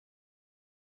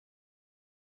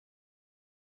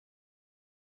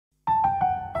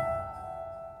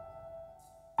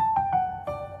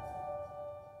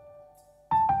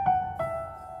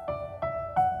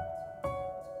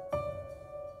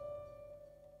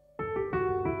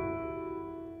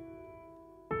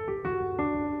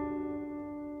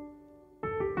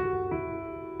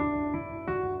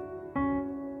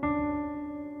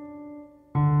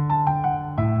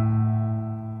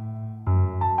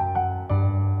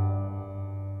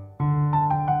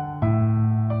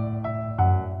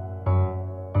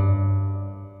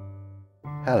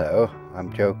Hello,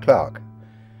 I'm Joe Clark.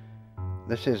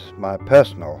 This is my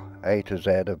personal A to Z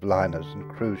of liners and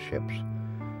cruise ships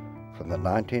from the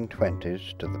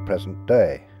 1920s to the present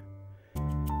day.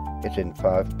 It's in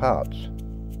 5 parts.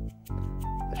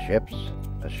 The ships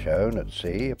are shown at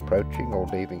sea, approaching or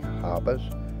leaving harbours,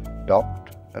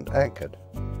 docked and anchored.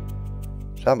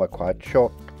 Some are quite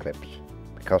short clips,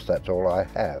 because that's all I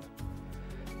have,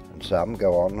 and some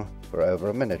go on for over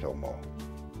a minute or more.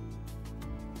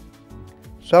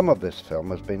 Some of this film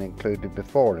has been included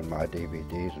before in my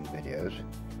DVDs and videos,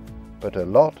 but a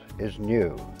lot is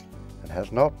new and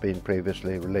has not been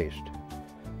previously released,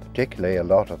 particularly a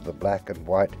lot of the black and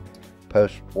white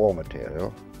post-war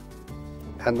material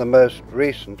and the most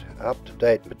recent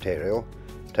up-to-date material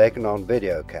taken on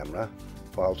video camera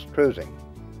whilst cruising.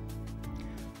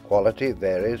 Quality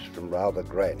varies from rather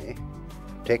grainy,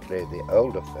 particularly the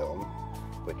older film,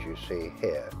 which you see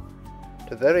here,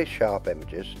 to very sharp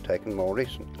images taken more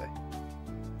recently.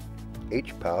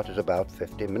 Each part is about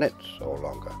 50 minutes or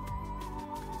longer.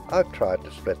 I've tried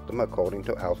to split them according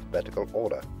to alphabetical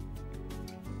order.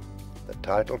 The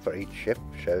title for each ship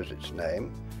shows its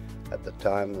name at the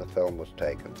time the film was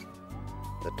taken,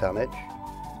 the tonnage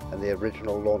and the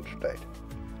original launch date,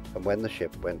 and when the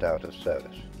ship went out of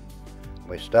service.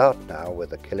 We start now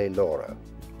with Achille Lauro.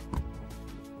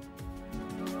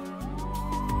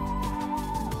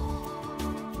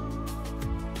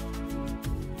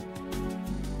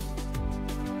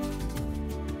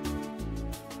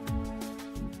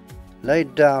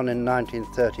 Laid down in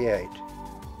 1938,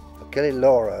 Achille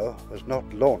Lauro was not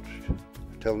launched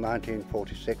until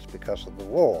 1946 because of the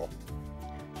war.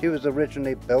 She was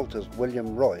originally built as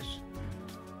William Royce.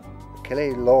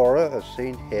 Achille Lauro, as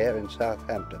seen here in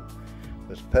Southampton,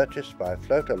 was purchased by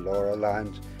Floater Lauro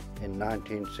Lines in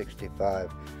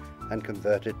 1965 and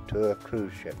converted to a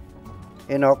cruise ship.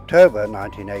 In October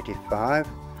 1985,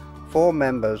 4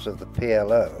 members of the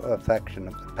PLO, a faction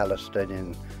of the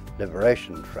Palestinian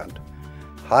Liberation Front,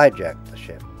 hijacked the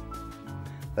ship.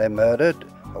 They murdered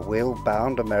a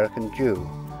wheel-bound American Jew,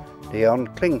 Leon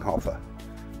Klinghoffer,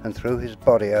 and threw his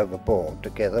body overboard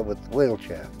together with the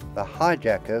wheelchair. The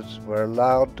hijackers were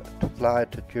allowed to fly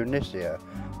to Tunisia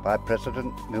by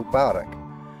President Mubarak,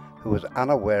 who was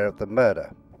unaware of the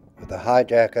murder. With the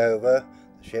hijack over,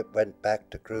 the ship went back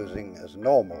to cruising as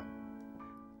normal.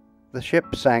 The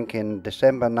ship sank in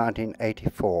December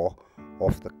 1984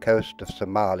 off the coast of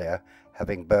Somalia,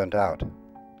 having burnt out.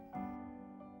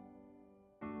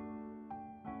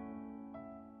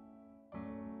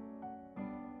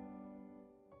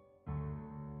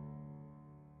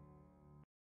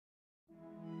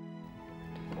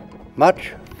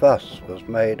 Much fuss was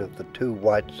made of the 2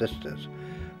 White Sisters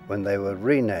when they were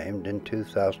renamed in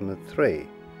 2003,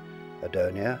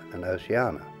 Adonia and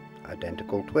Oceana,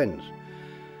 identical twins.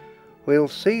 We'll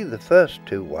see the first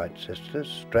 2 White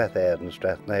Sisters, Strathayr and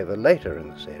Strathneva, later in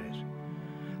the series.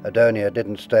 Adonia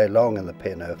didn't stay long in the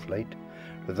P&O fleet,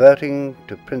 reverting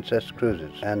to Princess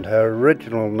Cruises and her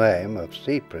original name of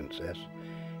Sea Princess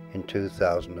in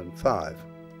 2005.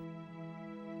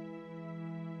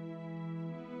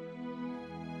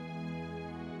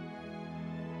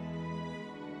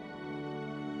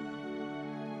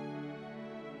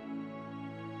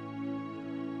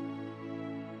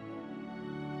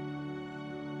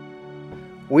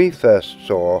 We first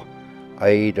saw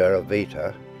Aida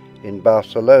Avita in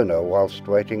Barcelona whilst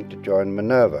waiting to join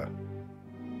Minerva.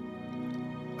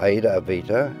 Aida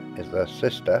Avita is the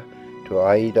sister to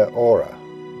Aida Aurora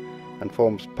and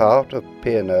forms part of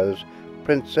P&O's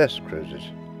Princess Cruises,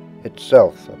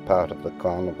 itself a part of the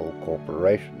Carnival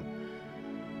Corporation.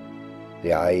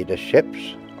 The Aida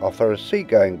ships offer a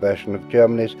seagoing version of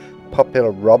Germany's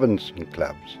popular Robinson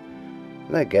clubs,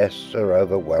 and their guests are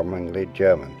overwhelmingly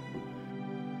German.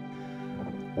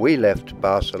 We left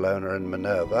Barcelona and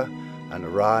Minerva and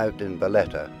arrived in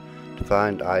Valletta to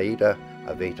find Aida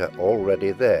Avita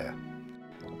already there.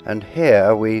 And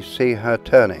here we see her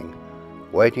turning,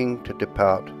 waiting to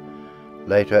depart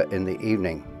later in the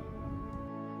evening.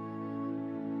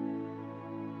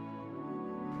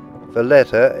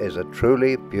 Valletta is a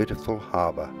truly beautiful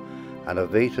harbour, and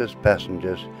Avita's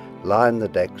passengers line the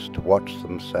decks to watch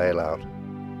them sail out.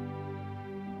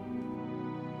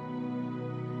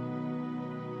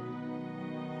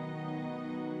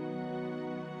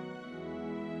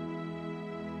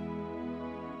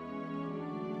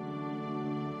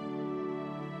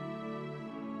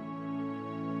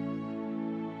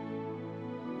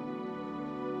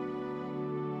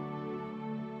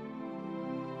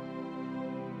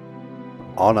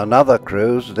 On another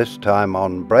cruise, this time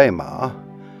on Braemar,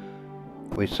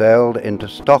 we sailed into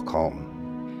Stockholm.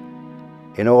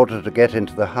 In order to get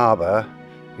into the harbour,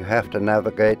 you have to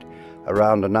navigate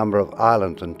around a number of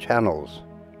islands and channels.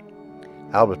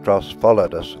 Albatross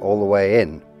followed us all the way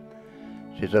in.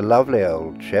 She's a lovely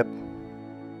old ship,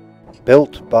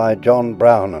 built by John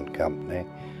Brown and Company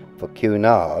for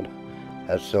Cunard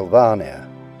as Sylvania.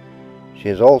 She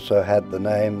has also had the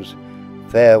names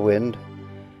Fairwind,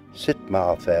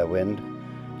 Sitmar Fairwind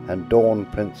and Dawn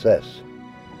Princess.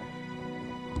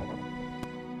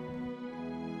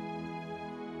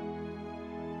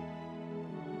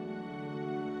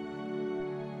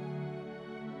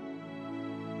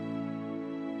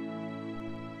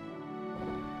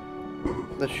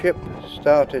 The ship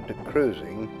started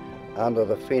cruising under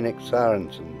the Phoenix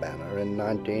Sorensen banner in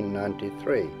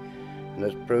 1993 and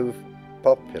has proved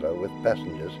popular with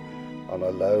passengers on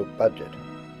a low budget.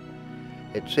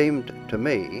 It seemed to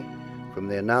me, from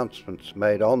the announcements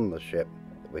made on the ship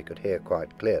that we could hear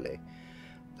quite clearly,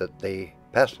 that the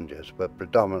passengers were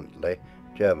predominantly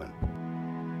German.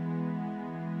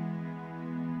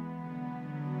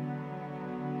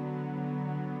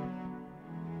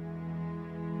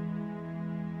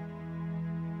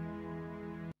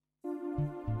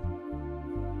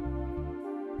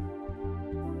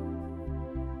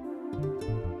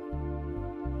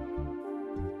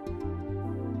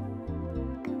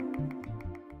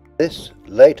 This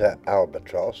later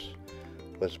Albatross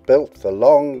was built for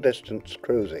long-distance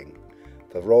cruising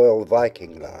for Royal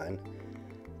Viking Line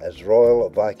as Royal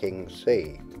Viking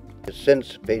Sea. It has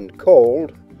since been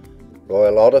called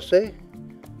Royal Odyssey,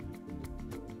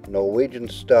 Norwegian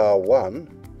Star 1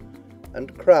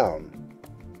 and Crown.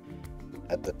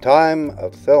 At the time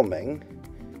of filming,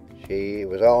 she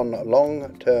was on a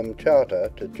long-term charter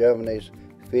to Germany's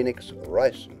Phoenix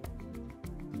Raisen.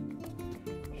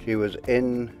 She was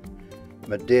in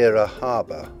Madeira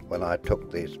Harbour when I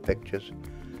took these pictures,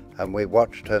 and we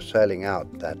watched her sailing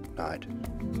out that night.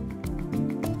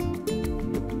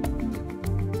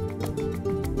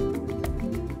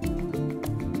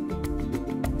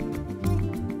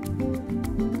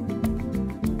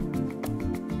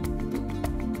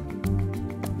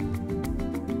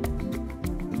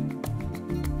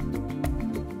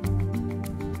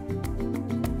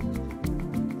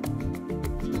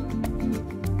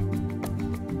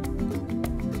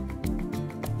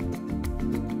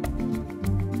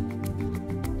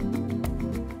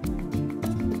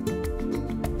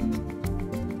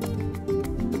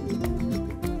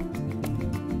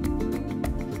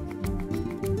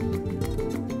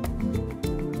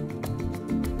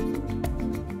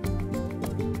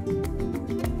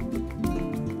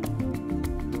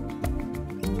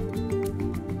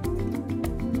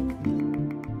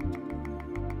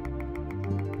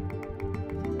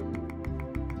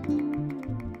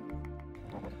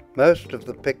 Most of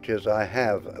the pictures I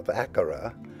have of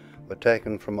Akaroa were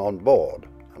taken from on board,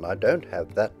 and I don't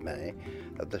have that many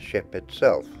of the ship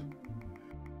itself.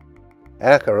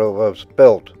 Akaroa was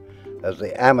built as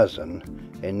the Amazon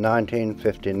in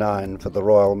 1959 for the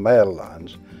Royal Mail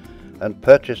Lines and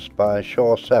purchased by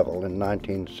Shaw Savill in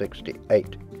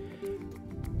 1968.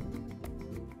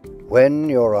 When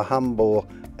you're a humble,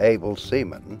 able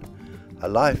seaman, a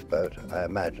lifeboat, I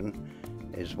imagine,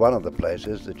 is one of the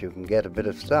places that you can get a bit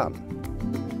of sun.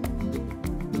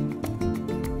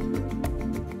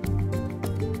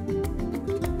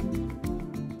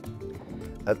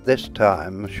 At this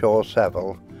time, Shaw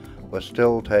Savill was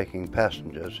still taking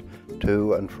passengers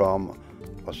to and from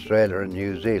Australia and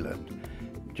New Zealand,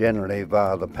 generally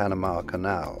via the Panama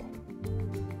Canal.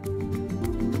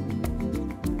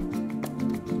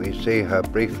 We see her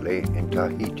briefly in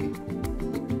Tahiti.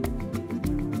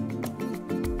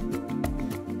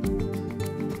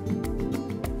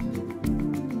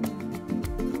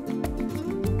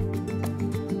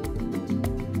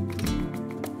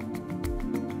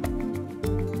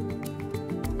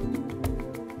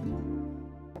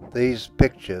 These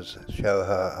pictures show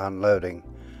her unloading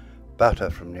butter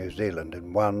from New Zealand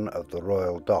in one of the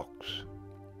royal docks.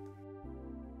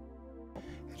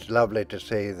 It's lovely to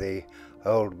see the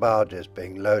old barges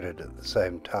being loaded at the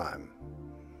same time.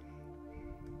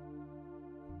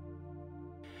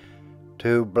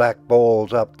 Two black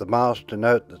balls up the mast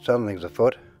denote that something's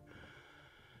afoot.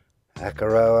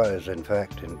 Akaroa is in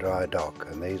fact in dry dock,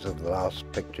 and these are the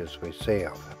last pictures we see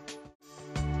of her.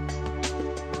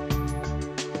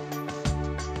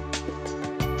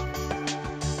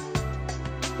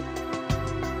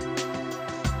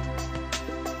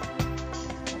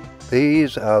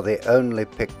 These are the only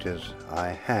pictures I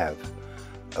have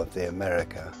of the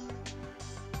America,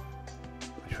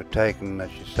 which were taken as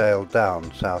she sailed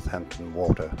down Southampton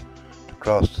Water to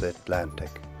cross the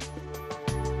Atlantic.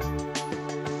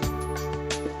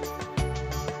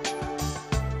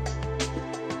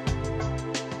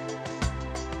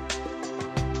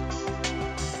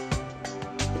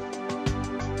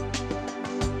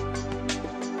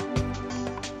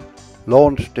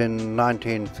 Launched in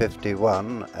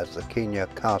 1951 as the Kenya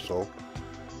Castle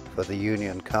for the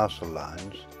Union Castle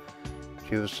Lines,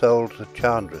 she was sold to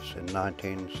Chandris in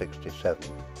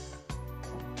 1967.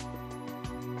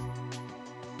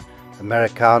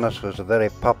 Amerikanis was a very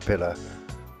popular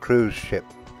cruise ship,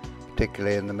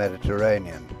 particularly in the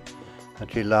Mediterranean,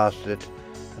 and she lasted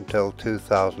until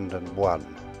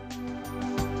 2001.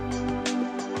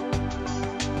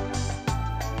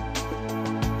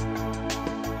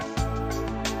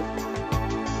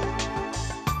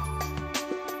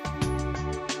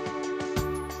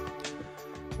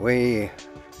 We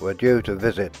were due to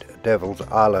visit Devil's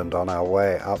Island on our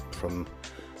way up from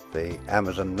the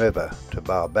Amazon River to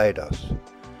Barbados.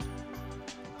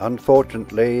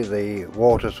 Unfortunately, the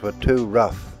waters were too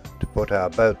rough to put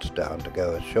our boats down to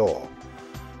go ashore,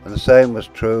 and the same was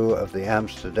true of the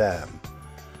Amsterdam,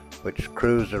 which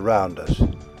cruised around us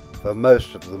for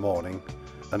most of the morning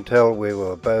until we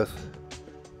were both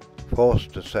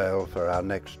forced to sail for our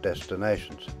next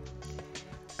destinations.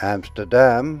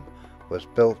 Amsterdam was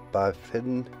built by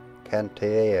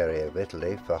Fincantieri of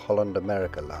Italy for Holland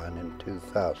America Line in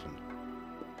 2000.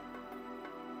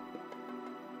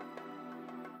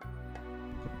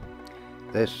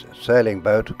 This sailing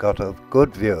boat got a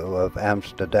good view of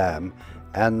Amsterdam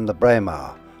and the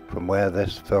Braemar from where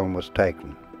this film was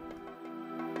taken.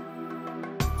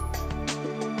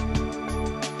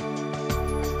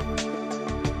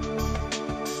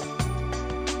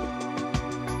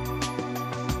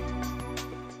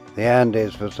 The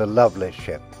Andes was a lovely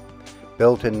ship,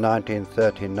 built in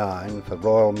 1939 for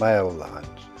Royal Mail Lines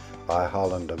by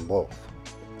Holland and Wolff.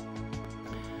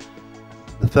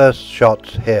 The first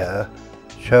shots here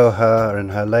show her in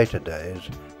her later days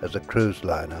as a cruise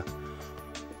liner,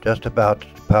 just about to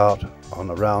depart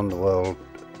on a round-the-world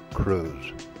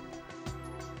cruise.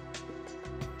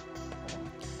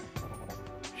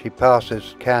 She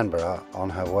passes Canberra on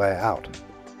her way out.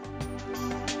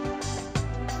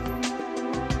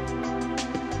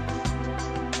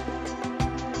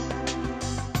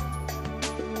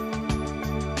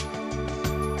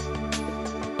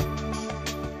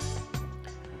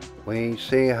 We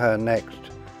see her next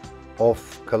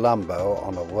off Colombo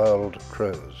on a world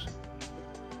cruise.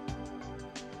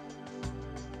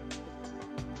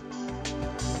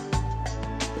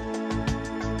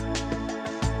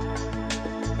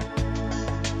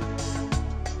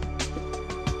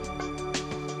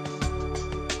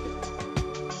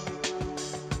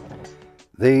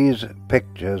 These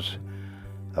pictures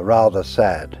are rather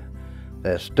sad.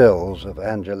 They're stills of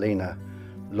Angelina,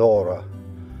 Lauro,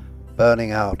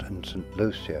 burning out in St.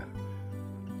 Lucia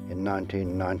in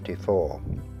 1994.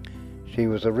 She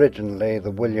was originally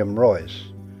the William Royce.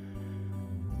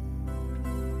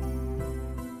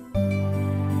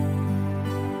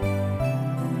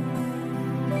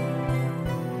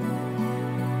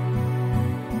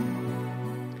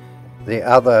 The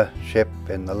other ship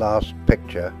in the last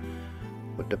picture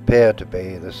would appear to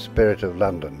be the Spirit of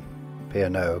London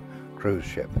P&O cruise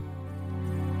ship.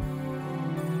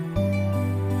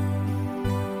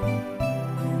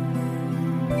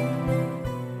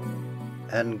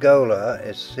 Angola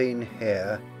is seen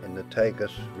here in the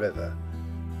Tagus River,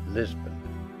 Lisbon.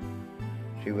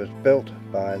 She was built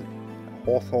by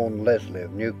Hawthorne Leslie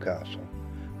of Newcastle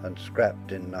and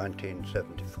scrapped in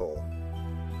 1974.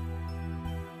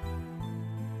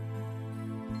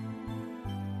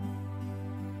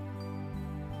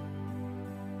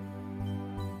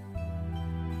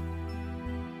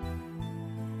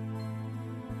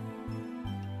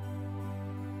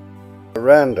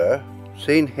 Aranda,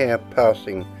 seen here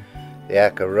passing the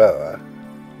Akaroa,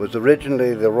 was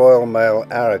originally the Royal Mail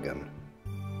Aragon.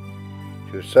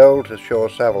 She was sold to Shaw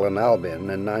Savill and Albion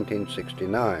in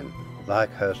 1969.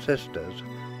 Like her sisters,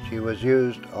 she was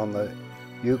used on the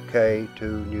UK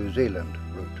to New Zealand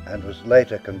route and was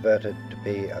later converted to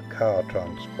be a car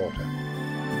transporter.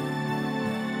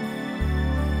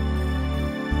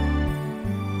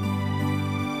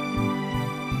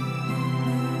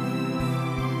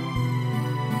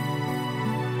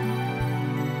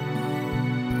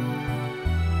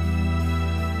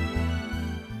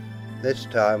 This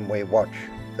time we watch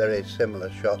very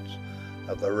similar shots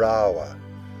of Arawa,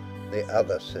 the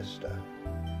other sister.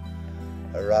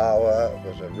 Arawa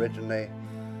was originally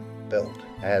built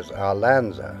as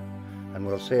Arlanza, and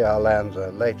we'll see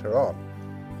Arlanza later on.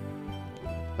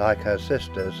 Like her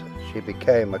sisters, she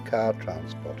became a car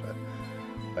transporter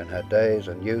when her days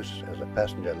and use as a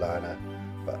passenger liner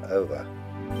were over.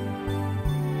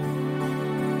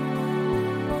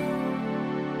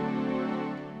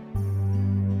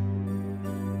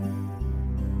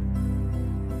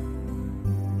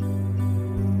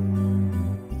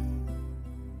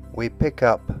 We pick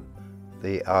up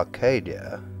the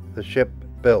Arcadia, the ship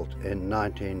built in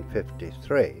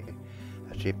 1953,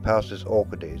 as she passes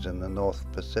Orcades in the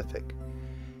North Pacific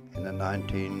in the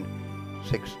 1960s.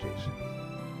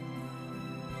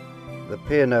 The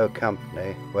P&O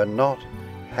Company were not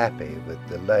happy with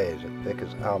delays at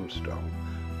Vickers Armstrong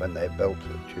when they built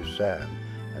the Chusan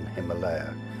and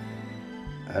Himalaya,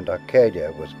 and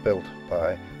Arcadia was built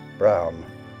by Brown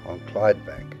on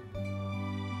Clydebank.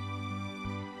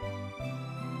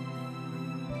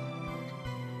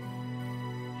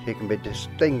 She can be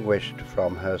distinguished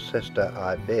from her sister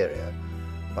Iberia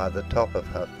by the top of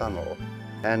her funnel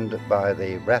and by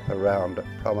the wraparound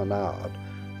promenade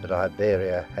that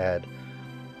Iberia had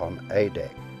on A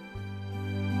deck.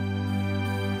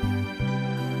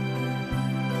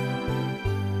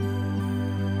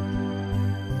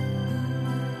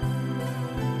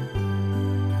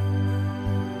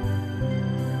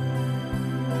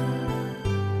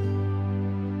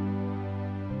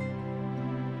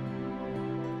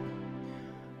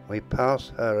 We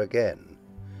pass her again.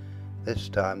 This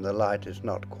time the light is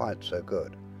not quite so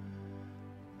good,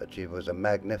 but she was a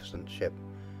magnificent ship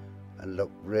and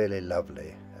looked really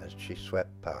lovely as she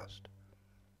swept past.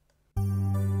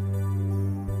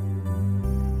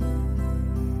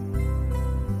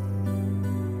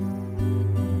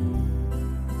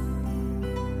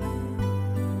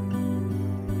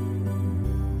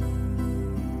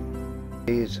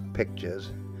 These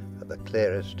pictures are the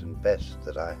clearest and best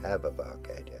that I have of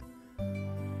Arcadia.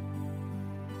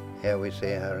 Here we see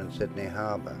her in Sydney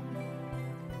Harbour.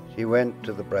 She went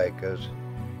to the breakers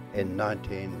in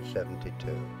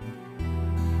 1972.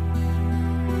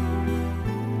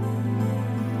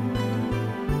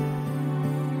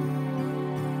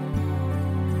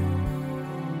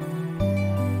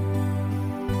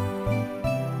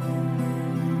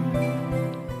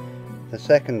 The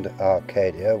second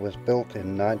Arcadia was built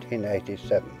in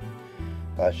 1987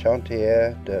 by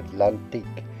Chantier de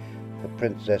Atlantique for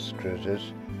Princess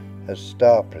Cruises as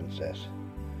Star Princess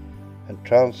and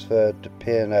transferred to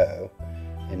P&O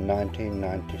in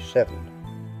 1997.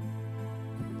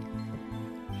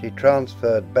 She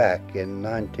transferred back in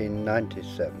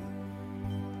 1997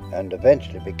 and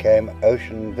eventually became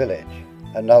Ocean Village,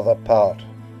 another part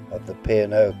of the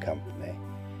P&O Company,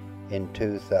 in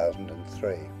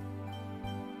 2003.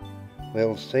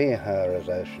 We'll see her as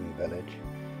Ocean Village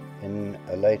in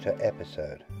a later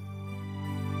episode.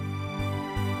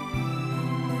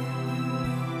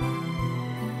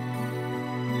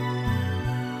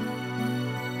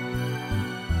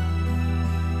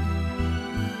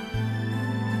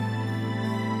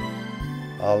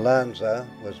 Arlanza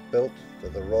was built for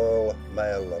the Royal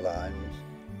Mail Lines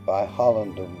by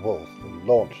Holland and Wolff and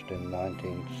launched in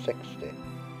 1960.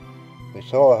 We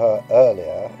saw her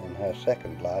earlier in her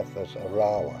second life as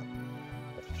Arawa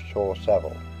of Shore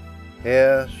Savile.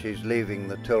 Here she's leaving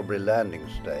the Tilbury landing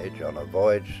stage on a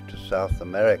voyage to South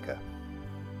America.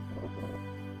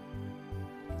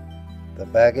 The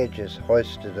baggage is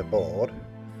hoisted aboard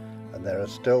and there are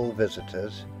still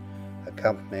visitors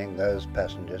accompanying those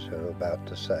passengers who are about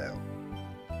to sail.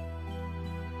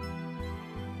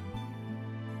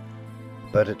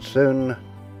 But it's soon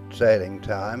sailing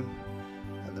time,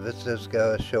 and the visitors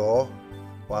go ashore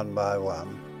one by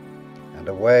one and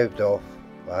are waved off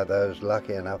by those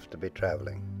lucky enough to be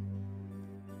travelling.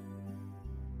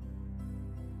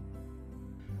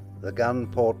 The gun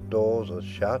port doors are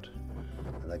shut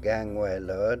and the gangway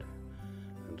lowered,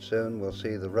 and soon we'll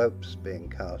see the ropes being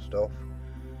cast off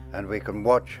and we can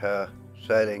watch her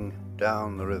sailing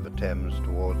down the River Thames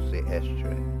towards the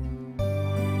estuary.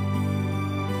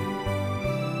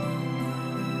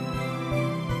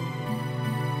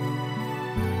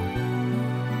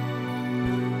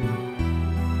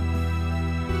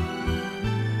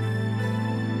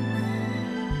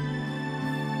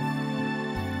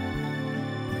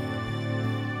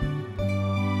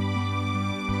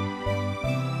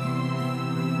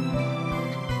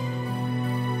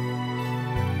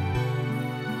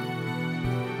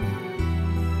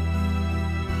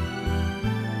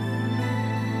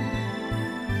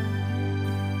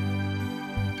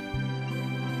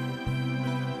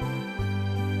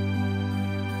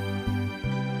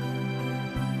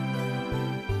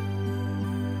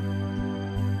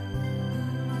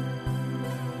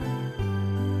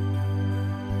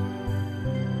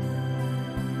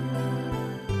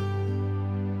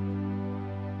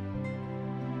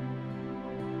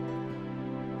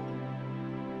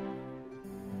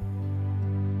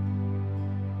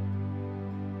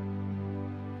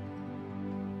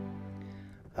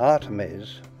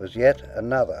 Artemis was yet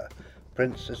another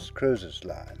Princess Cruises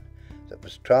line that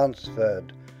was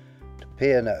transferred to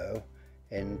P&O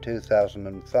in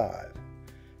 2005.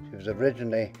 She was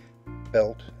originally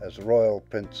built as Royal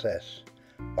Princess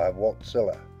by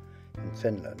Wärtsilä in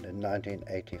Finland in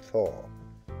 1984.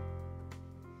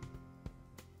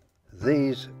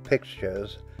 These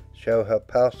pictures show her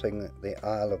passing the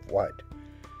Isle of Wight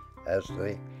as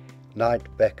the night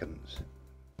beckons.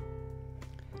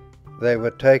 They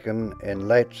were taken in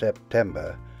late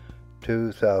September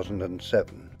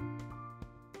 2007.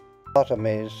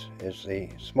 Artemis is the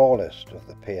smallest of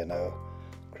the P&O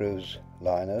cruise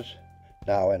liners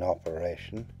now in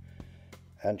operation,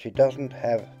 and she doesn't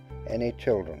have any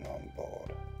children on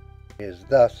board. She is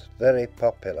thus very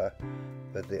popular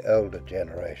with the older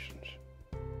generations.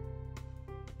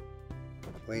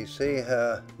 We see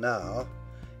her now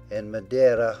in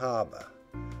Madeira Harbour,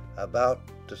 about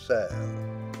to sail.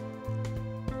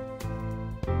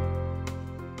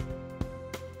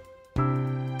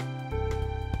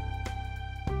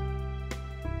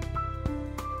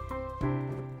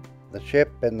 The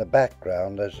ship in the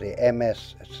background is the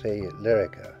MSC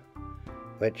Lyrica,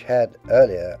 which had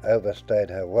earlier overstayed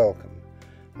her welcome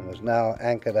and was now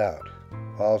anchored out,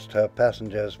 whilst her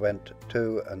passengers went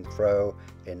to and fro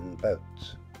in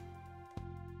boats.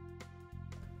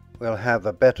 We'll have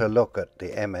a better look at the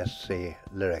MSC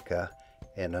Lyrica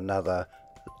in another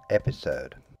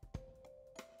episode.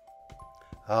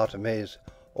 Artemis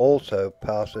also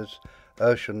passes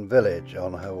Ocean Village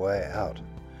on her way out.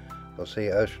 We'll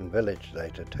see Ocean Village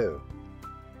later too.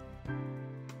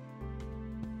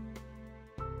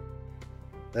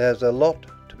 There's a lot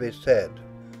to be said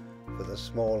for the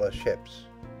smaller ships,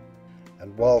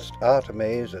 and whilst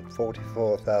Artemis at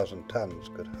 44,000 tons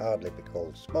could hardly be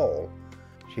called small,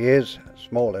 she is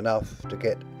small enough to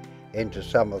get into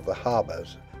some of the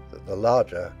harbours that the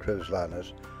larger cruise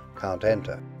liners can't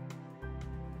enter.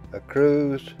 A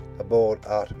cruise aboard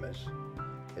Artemis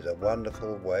is a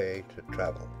wonderful way to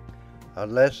travel.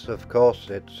 Unless, of course,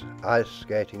 it's ice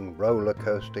skating, roller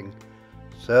coasting,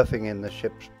 surfing in the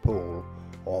ship's pool,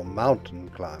 or mountain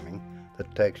climbing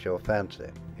that takes your fancy.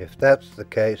 If that's the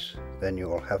case, then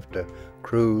you'll have to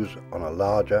cruise on a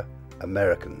larger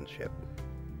American ship.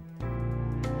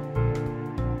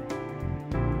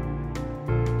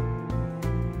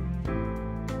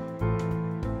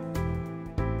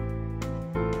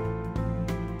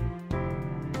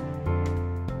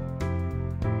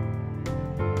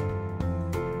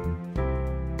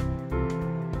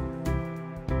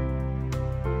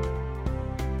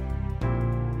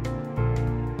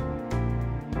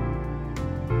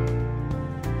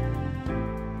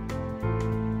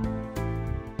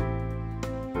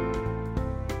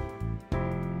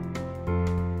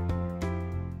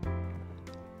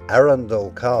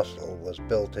 Arundel Castle was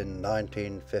built in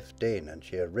 1915 and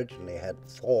she originally had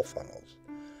 4 funnels.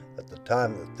 At the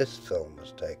time that this film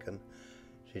was taken,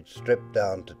 she'd stripped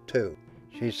down to 2.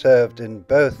 She served in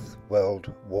both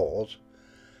World Wars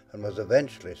and was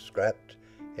eventually scrapped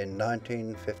in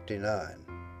 1959.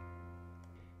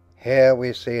 Here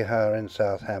we see her in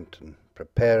Southampton,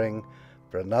 preparing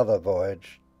for another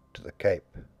voyage to the Cape.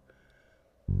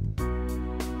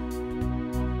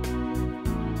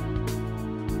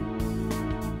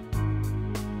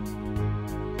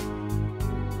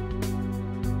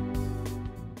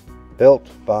 Built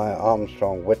by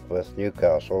Armstrong Whitworth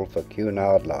Newcastle for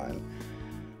Cunard Line,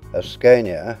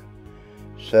 Ascania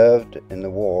served in the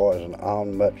war as an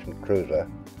armed merchant cruiser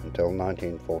until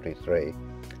 1943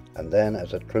 and then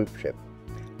as a troop ship,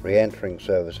 re-entering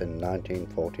service in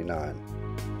 1949.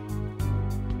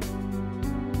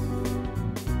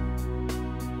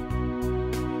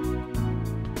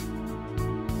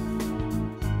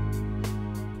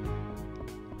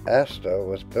 Astor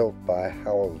was built by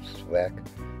Handelswerk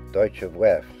Deutsche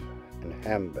Werft in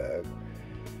Hamburg.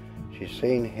 She's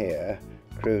seen here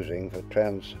cruising for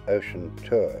trans-ocean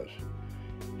tours.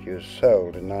 She was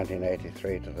sold in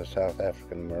 1983 to the South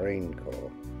African Marine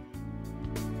Corps.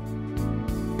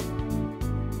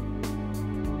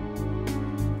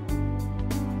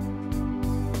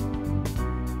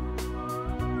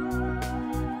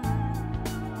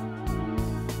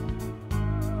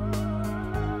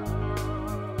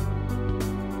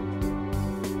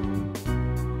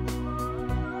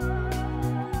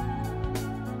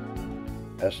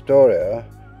 Astoria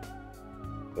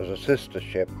was a sister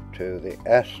ship to the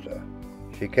Astor.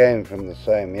 She came from the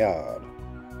same yard.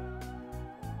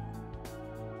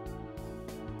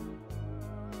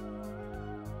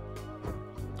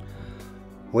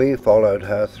 We followed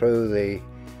her through the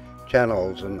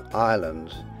channels and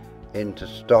islands into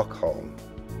Stockholm.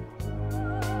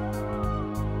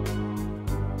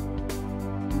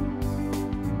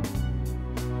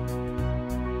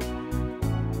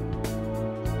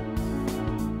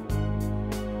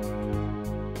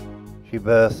 She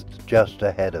berthed just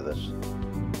ahead of us.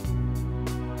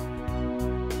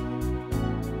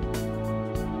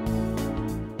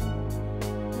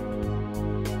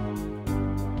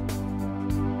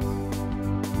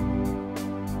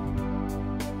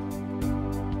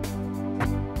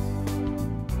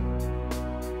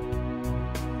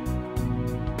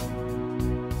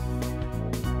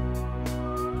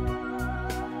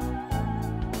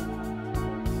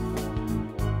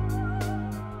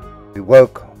 We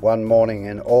woke one morning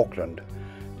in Auckland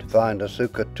to find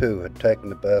Asuka 2 had taken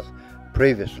the berth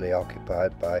previously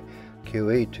occupied by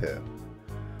QE2.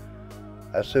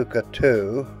 Asuka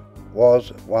 2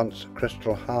 was once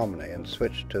Crystal Harmony and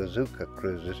switched to Asuka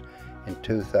cruises in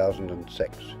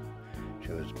 2006.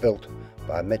 She was built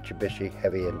by Mitsubishi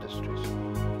Heavy Industries.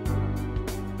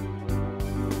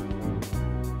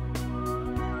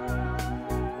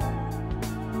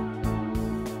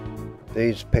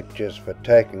 These pictures were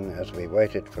taken as we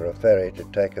waited for a ferry to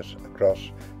take us across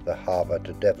the harbour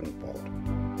to Devonport.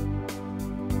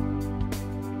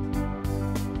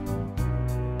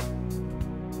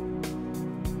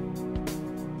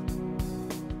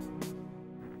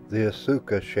 The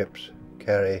Asuka ships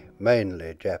carry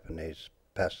mainly Japanese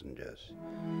passengers.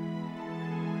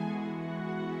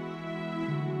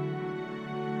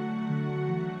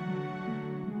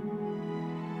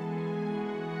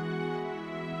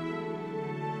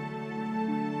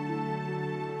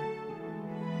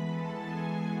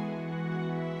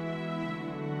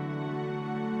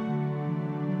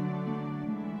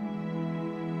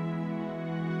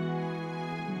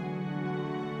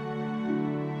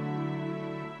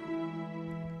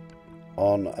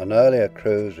 On an earlier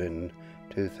cruise in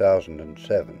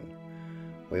 2007,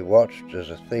 we watched as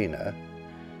Athena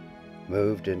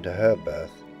moved into her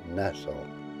berth, Nassau.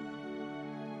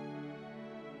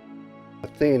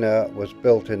 Athena was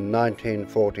built in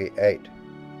 1948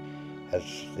 as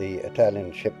the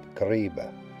Italian ship Caribe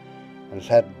and has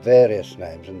had various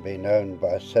names and been owned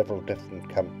by several different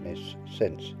companies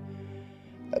since.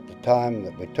 At the time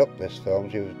that we took this film,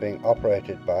 she was being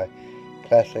operated by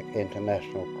Classic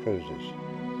International Cruises.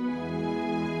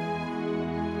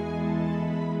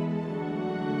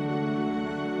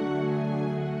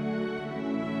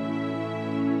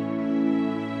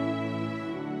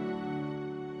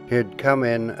 She had come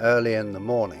in early in the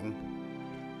morning,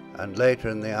 and later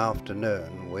in the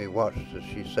afternoon we watched as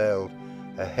she sailed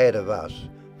ahead of us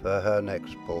for her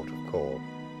next port of call.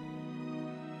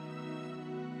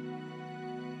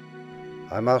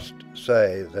 I must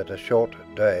say that a short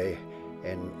day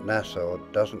in Nassau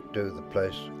doesn't do the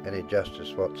place any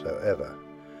justice whatsoever.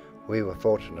 We were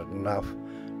fortunate enough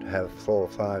to have 4 or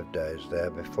 5 days there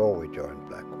before we joined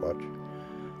Blackwatch,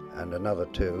 and another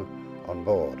 2 on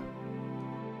board.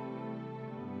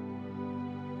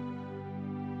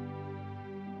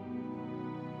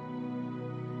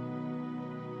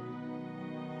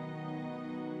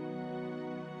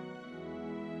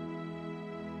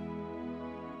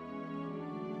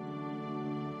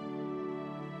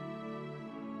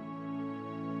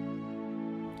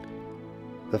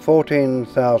 The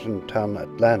 14,000-ton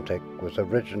Atlantic was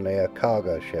originally a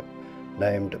cargo ship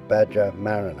named Badger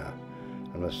Mariner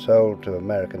and was sold to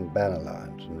American Banner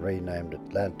Lines and renamed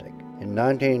Atlantic. In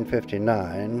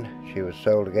 1959 she was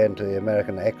sold again to the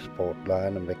American Export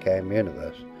Line and became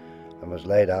Universe, and was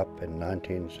laid up in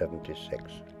 1976.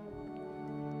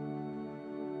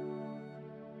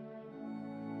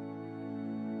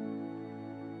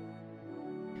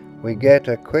 We get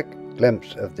a quick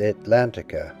glimpse of the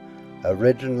Atlantica,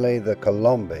 originally the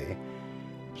Colombi,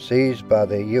 seized by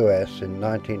the US in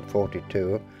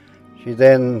 1942. She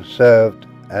then served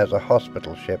as a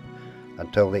hospital ship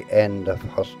until the end of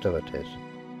hostilities.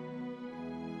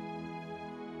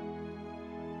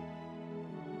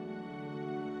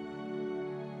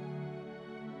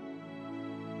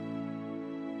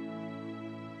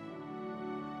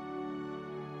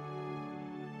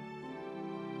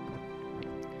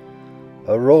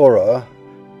 Aurora,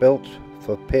 built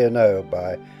for P&O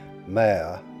by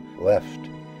Meyer Werft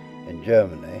in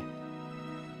Germany,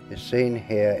 is seen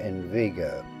here in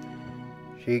Vigo.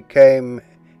 She came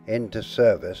into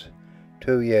service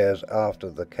 2 years after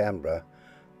the Canberra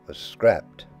was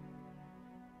scrapped.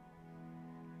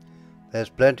 There's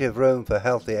plenty of room for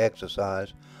healthy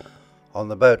exercise on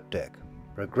the boat deck.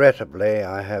 Regrettably,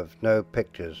 I have no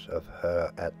pictures of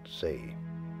her at sea.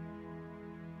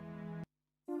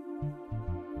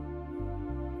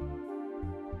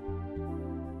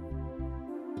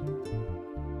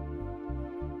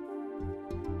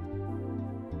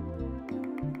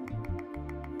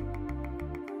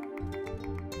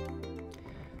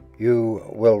 You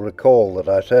will recall that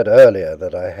I said earlier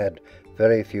that I had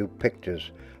very few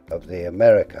pictures of the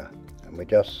America, and we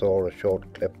just saw a short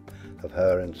clip of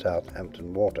her in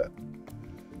Southampton water.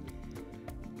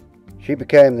 She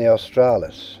became the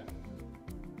Australis,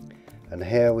 and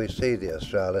here we see the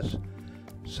Australis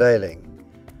sailing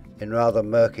in rather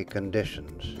murky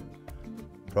conditions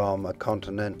from a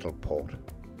continental port.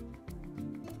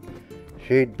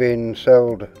 She'd been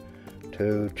sold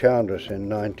to Chandris in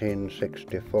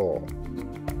 1964.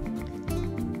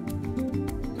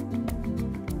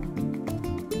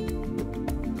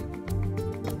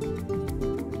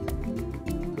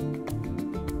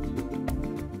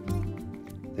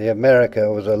 The America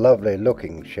was a lovely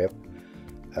looking ship,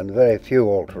 and very few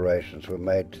alterations were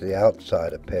made to the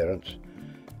outside appearance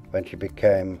when she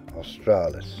became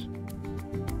Australis.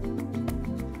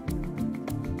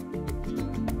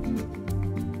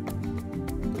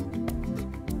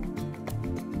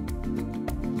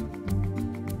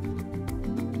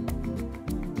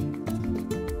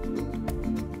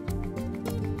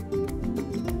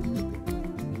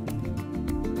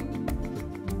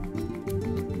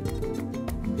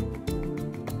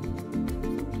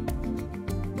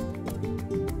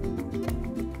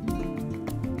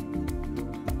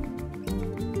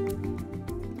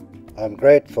 I'm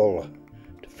grateful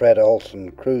to Fred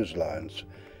Olsen Cruise Lines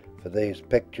for these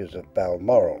pictures of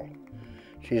Balmoral.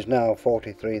 She's now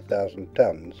 43,000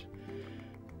 tons.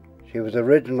 She was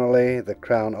originally the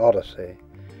Crown Odyssey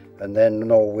and then the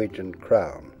Norwegian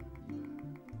Crown.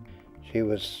 She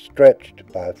was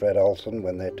stretched by Fred Olsen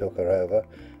when they took her over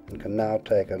and can now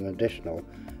take an additional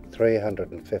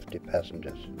 350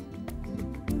 passengers.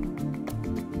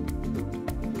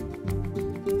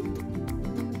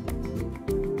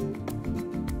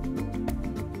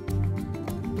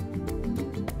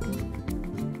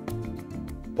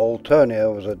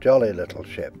 Baltonia was a jolly little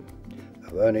ship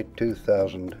of only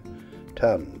 2,000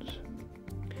 tons.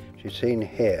 She's seen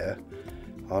here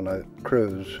on a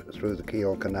cruise through the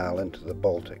Kiel Canal into the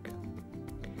Baltic.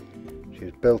 She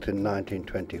was built in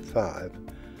 1925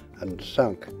 and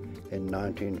sunk in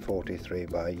 1943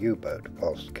 by a U-boat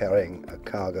whilst carrying a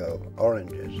cargo of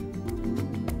oranges.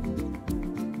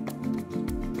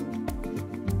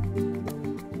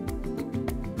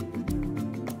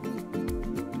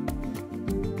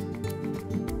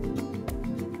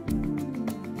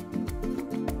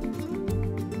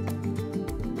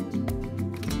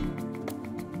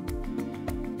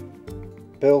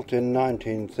 Built in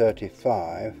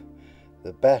 1935,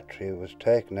 the Batory was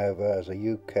taken over as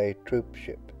a UK troop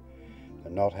ship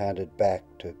and not handed back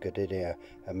to Gdynia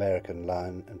American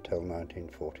Line until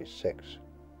 1946.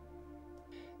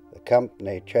 The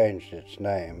company changed its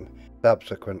name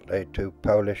subsequently to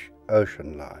Polish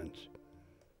Ocean Lines.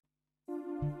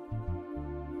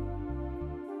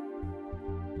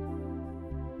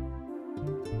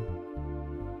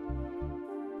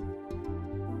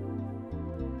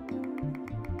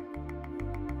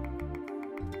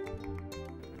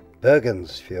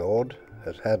 Bergensfjord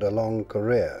has had a long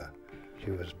career.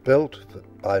 She was built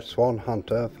by Swan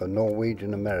Hunter for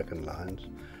Norwegian American Lines,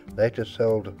 later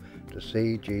sold to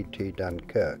CGT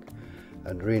Dunkirk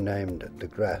and renamed De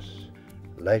Grasse.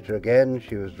 Later again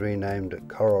she was renamed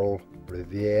Coral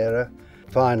Riviera,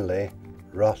 finally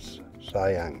Ross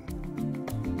Sayang.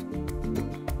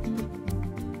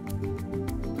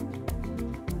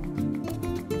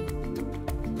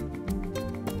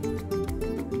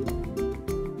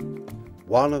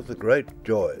 One of the great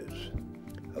joys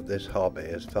of this hobby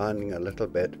is finding a little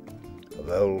bit of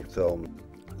old film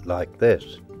like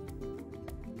this.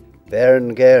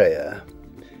 Berengaria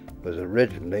was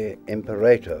originally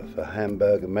Imperator for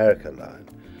Hamburg America Line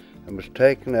and was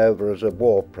taken over as a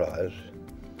war prize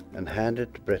and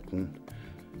handed to Britain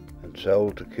and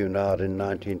sold to Cunard in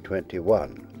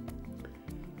 1921.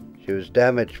 She was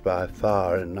damaged by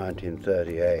fire in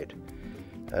 1938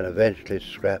 and eventually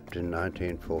scrapped in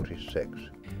 1946.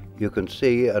 You can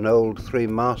see an old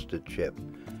three-masted ship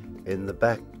in the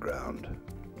background.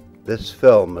 This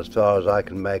film, as far as I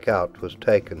can make out, was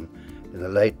taken in the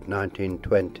late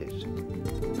 1920s.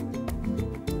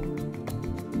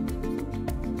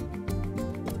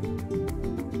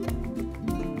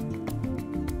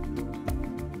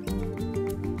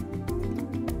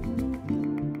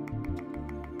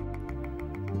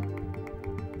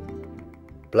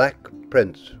 Black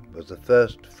Prince was the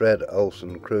first Fred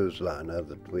Olsen cruise liner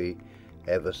that we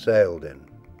ever sailed in.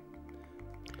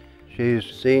 She's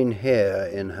seen here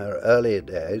in her earlier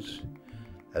days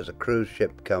as a cruise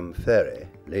ship come ferry,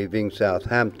 leaving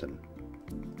Southampton.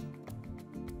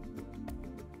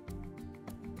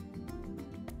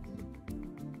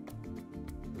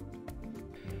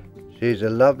 She's a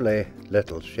lovely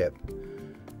little ship,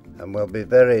 and will be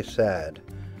very sad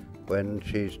when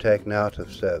she's taken out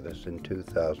of service in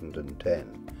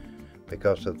 2010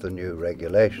 because of the new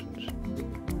regulations.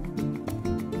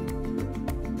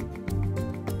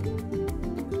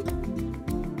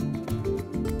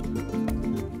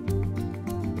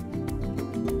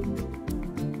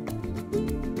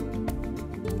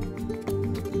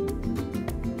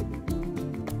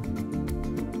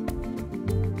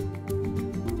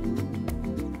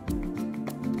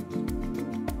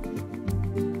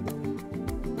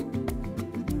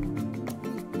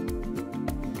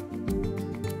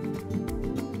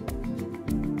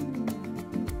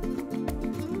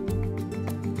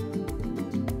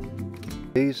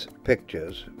 These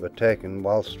pictures were taken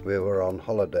whilst we were on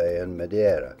holiday in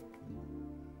Madeira.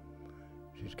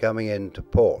 She's coming into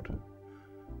port,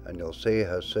 and you'll see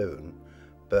her soon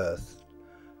berthed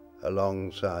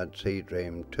alongside Sea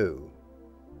Dream 2.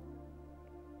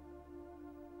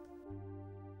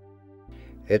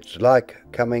 It's like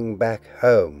coming back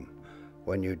home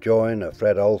when you join a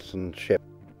Fred Olsen ship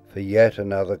for yet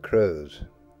another cruise.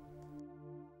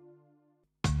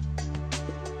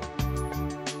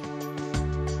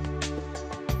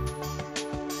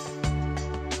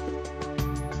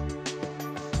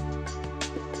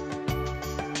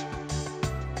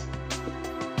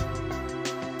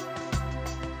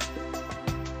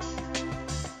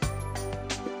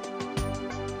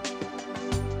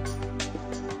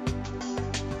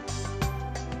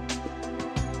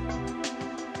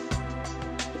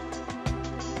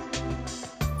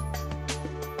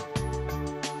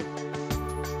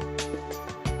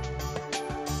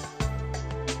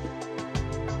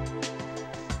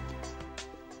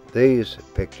 These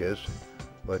pictures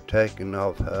were taken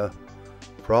of her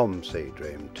from Sea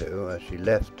Dream 2 as she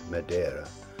left Madeira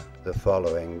the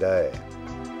following day.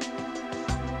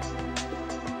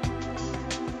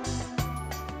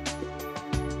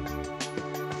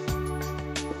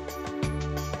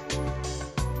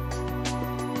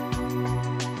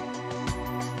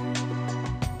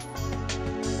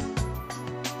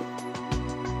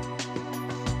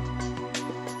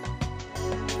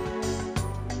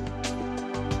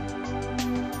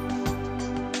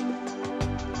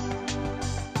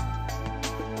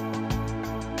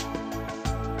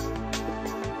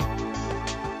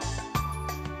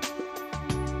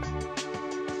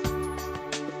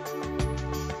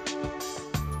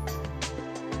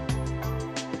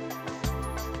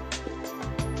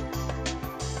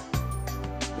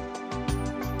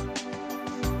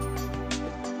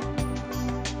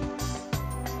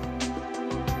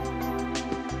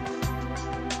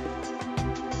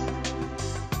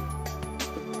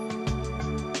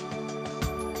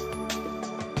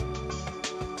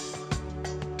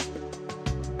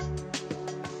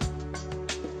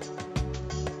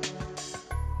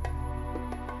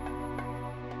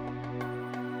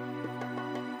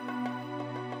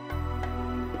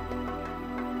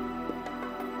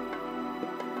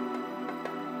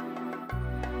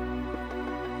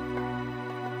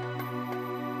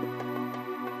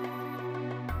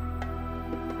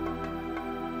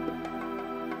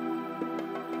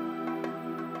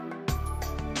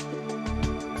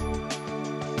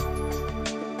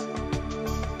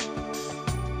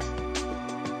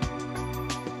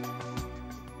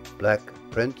 Black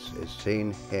Prince is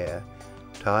seen here,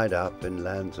 tied up in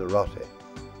Lanzarote.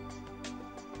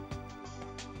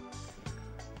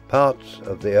 Parts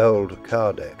of the old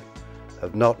car deck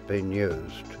have not been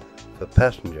used for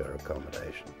passenger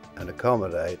accommodation and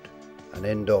accommodate an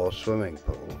indoor swimming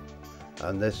pool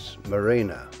and this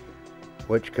marina,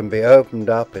 which can be opened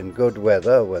up in good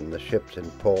weather when the ship's in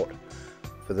port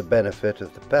for the benefit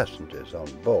of the passengers on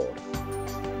board.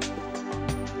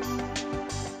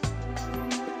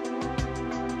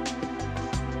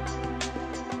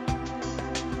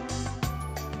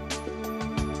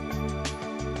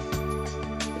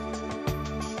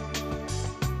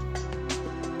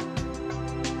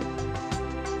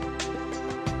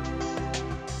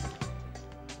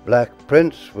 Black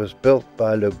Prince was built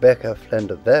by Lubecca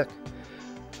Flenderbeck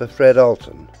for Fred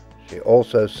Olsen. She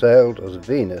also sailed as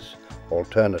Venus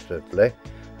alternatively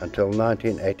until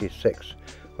 1986,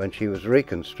 when she was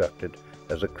reconstructed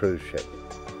as a cruise ship.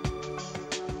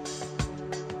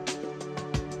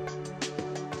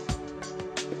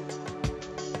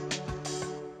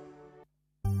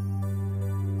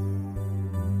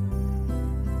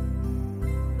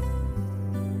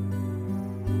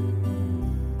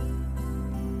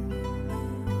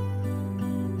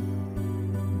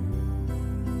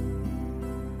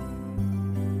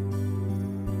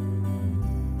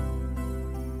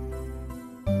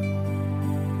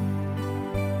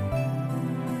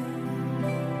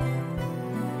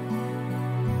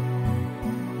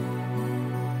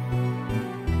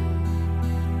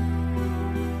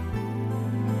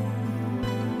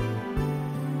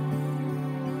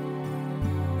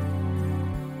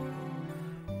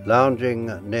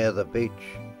 Lounging near the beach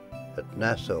at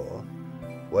Nassau,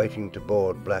 waiting to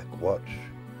board Black Watch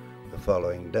the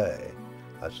following day,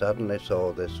 I suddenly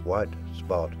saw this white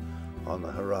spot on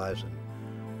the horizon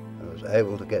and was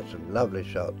able to get some lovely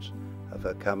shots of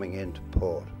her coming into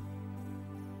port.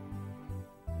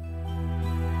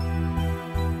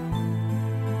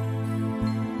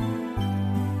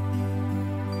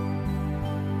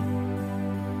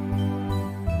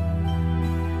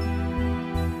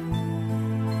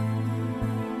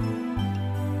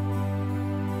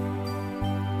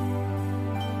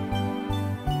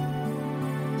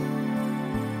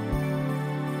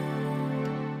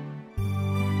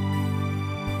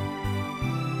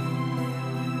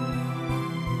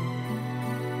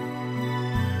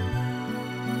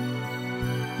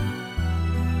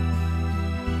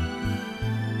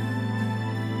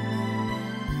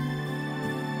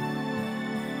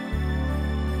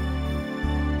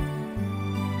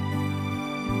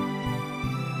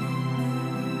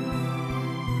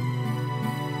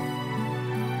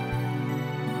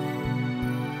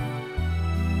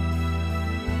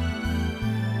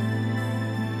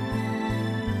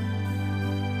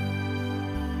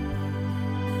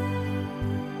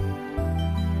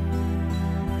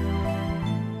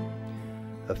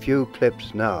 A few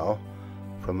clips now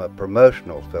from a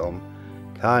promotional film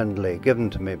kindly given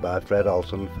to me by Fred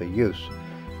Olsen for use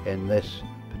in this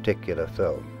particular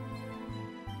film.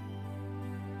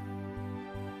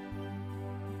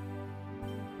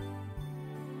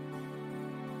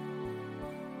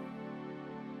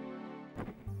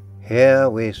 Here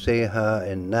we see her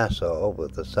in Nassau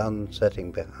with the sun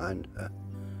setting behind her.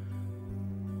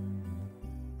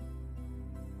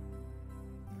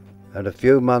 And a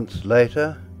few months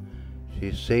later,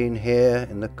 she's seen here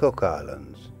in the Cook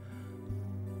Islands.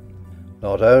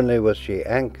 Not only was she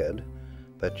anchored,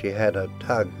 but she had a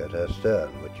tug at her stern,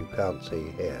 which you can't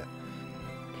see here,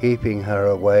 keeping her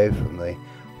away from the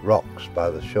rocks by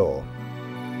the shore.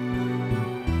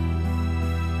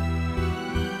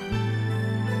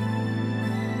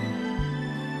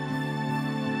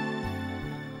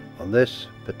 On this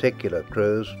particular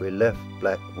cruise, we left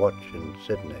Black Watch in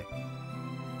Sydney.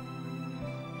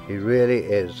 She really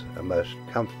is a most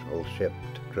comfortable ship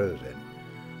to cruise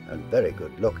in, and very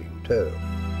good looking too.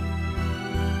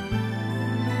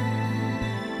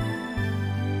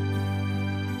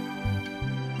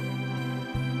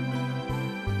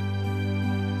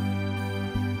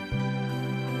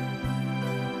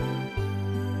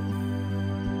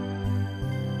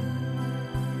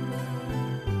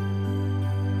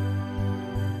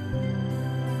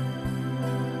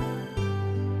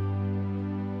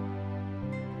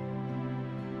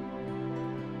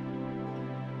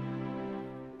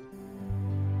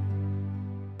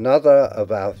 Another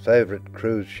of our favourite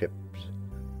cruise ships,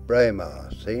 Braemar,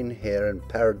 seen here in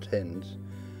Paratins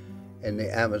in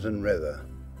the Amazon River.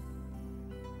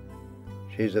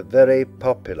 She's a very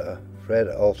popular Fred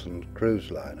Olsen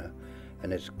cruise liner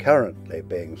and is currently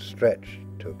being stretched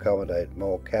to accommodate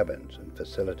more cabins and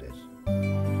facilities.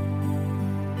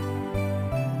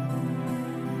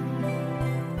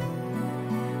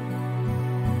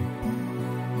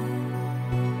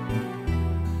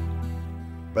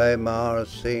 Braemar is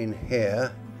seen here,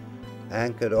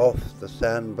 anchored off the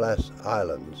San Blas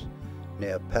Islands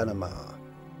near Panama.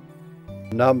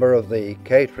 A number of the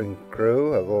catering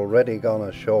crew have already gone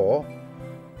ashore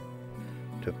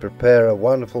to prepare a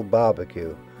wonderful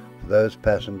barbecue for those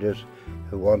passengers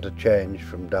who want to change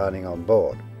from dining on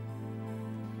board.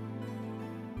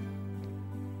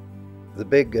 The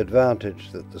big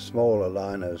advantage that the smaller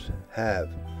liners have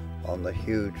on the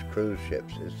huge cruise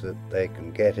ships is that they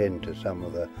can get into some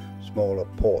of the smaller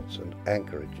ports and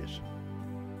anchorages.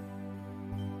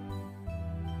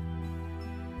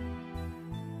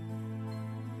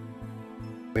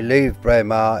 We leave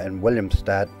Braemar in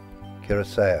Williamstad,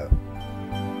 Curaçao.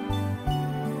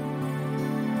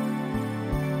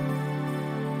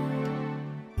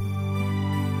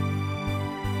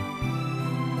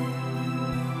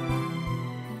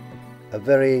 A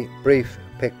very brief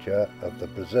picture of the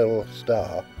Brazil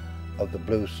star of the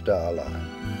Blue Star Line.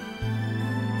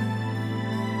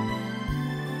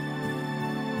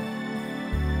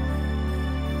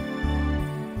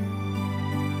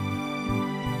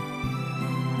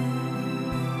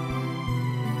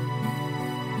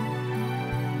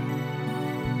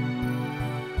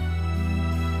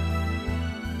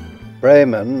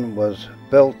 Bremen was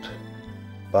built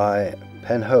by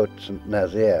Penhout St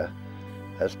Nazaire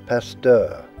as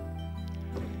Pasteur.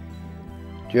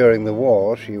 During the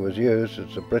war she was used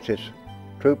as a British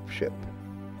troop ship.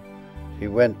 She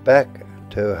went back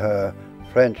to her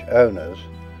French owners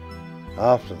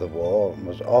after the war and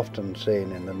was often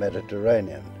seen in the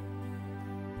Mediterranean.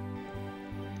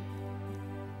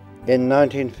 In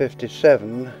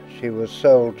 1957 she was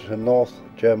sold to North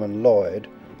German Lloyd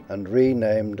and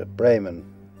renamed Bremen.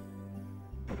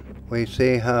 We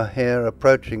see her here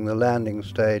approaching the landing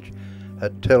stage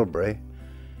at Tilbury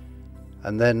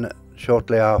and then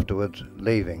shortly afterwards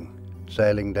leaving,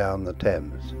 sailing down the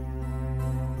Thames.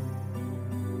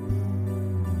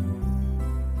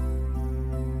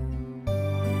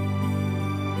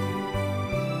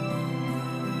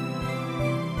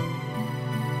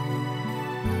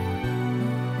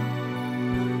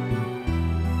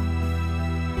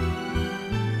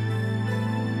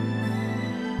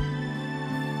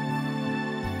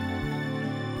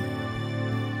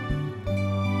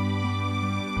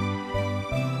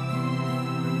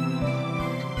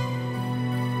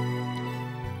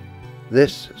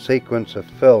 This sequence of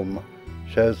film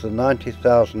shows the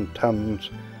 90,000 tons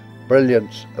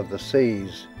brilliance of the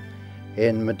seas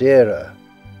in Madeira.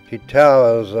 She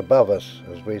towers above us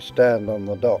as we stand on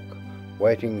the dock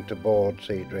waiting to board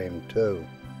Sea Dream 2.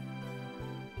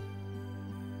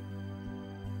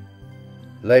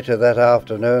 Later that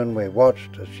afternoon we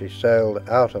watched as she sailed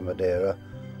out of Madeira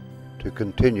to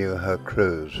continue her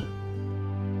cruise.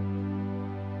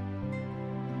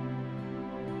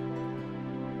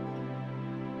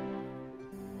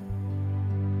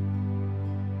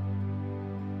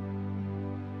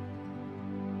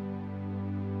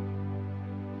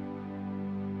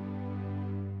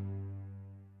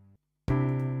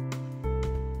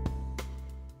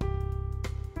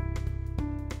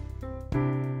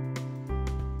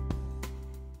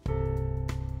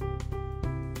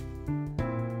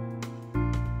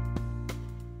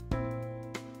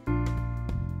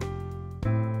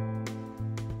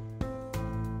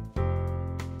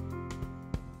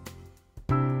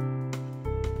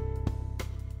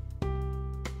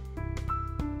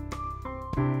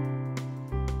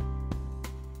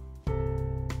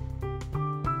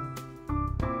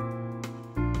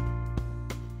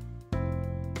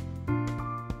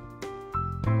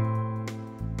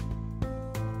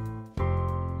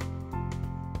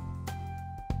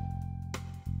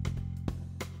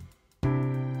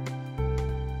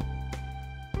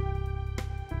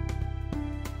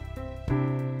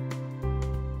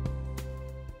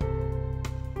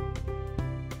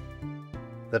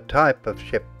 The type of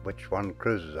ship which one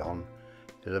cruises on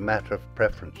is a matter of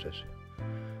preferences.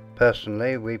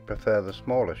 Personally, we prefer the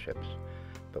smaller ships,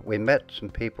 but we met some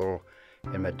people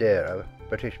in Madeira,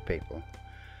 British people,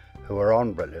 who were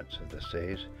on Brilliance of the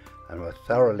Seas and were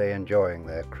thoroughly enjoying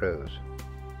their cruise.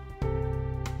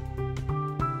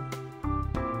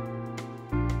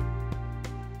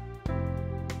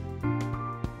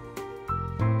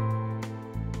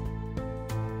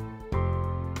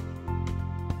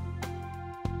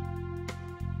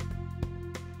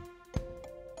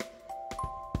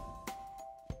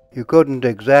 You couldn't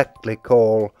exactly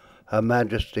call Her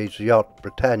Majesty's yacht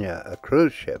Britannia a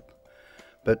cruise ship,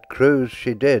 but cruise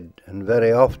she did, and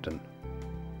very often.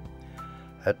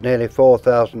 At nearly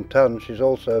 4,000 tons she's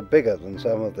also bigger than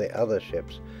some of the other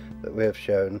ships that we have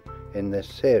shown in this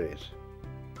series.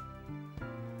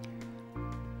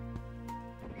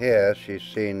 Here she's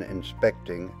seen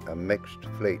inspecting a mixed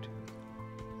fleet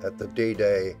at the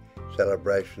D-Day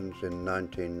celebrations in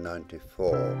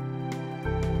 1994.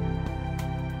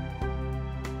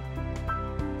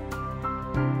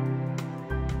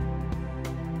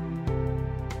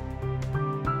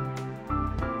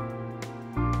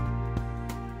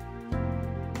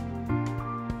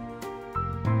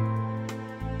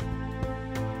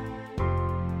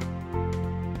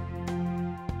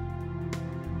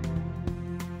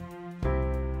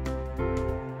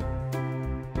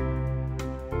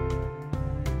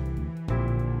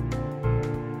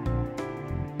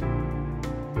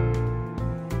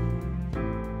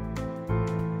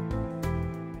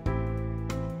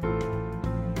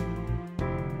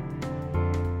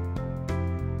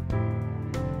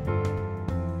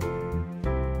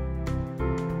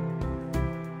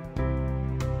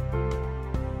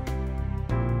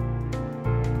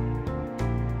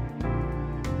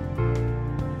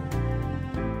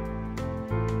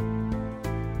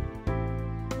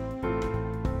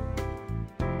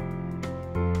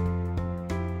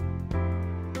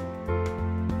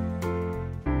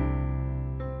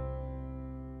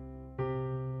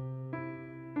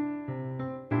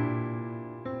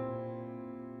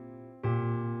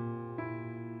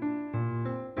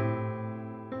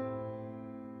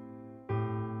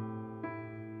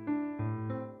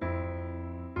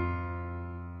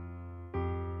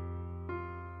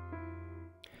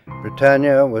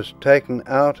 Britannia was taken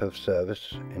out of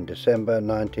service in December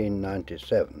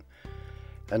 1997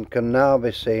 and can now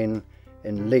be seen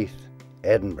in Leith,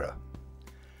 Edinburgh.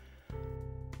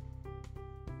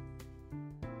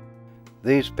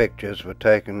 These pictures were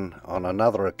taken on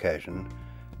another occasion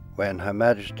when Her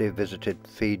Majesty visited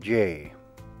Fiji.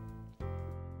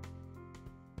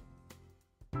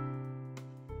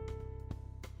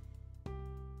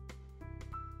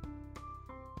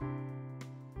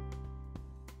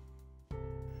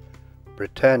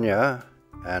 Britannia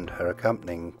and her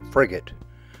accompanying frigate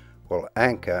will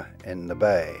anchor in the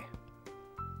bay.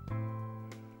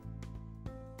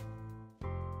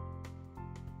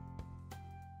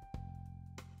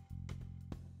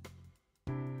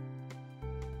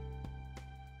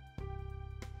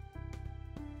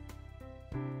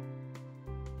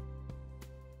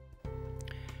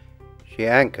 She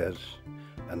anchors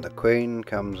and the Queen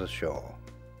comes ashore.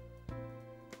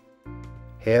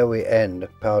 Here we end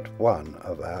part 1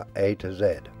 of our A to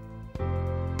Z.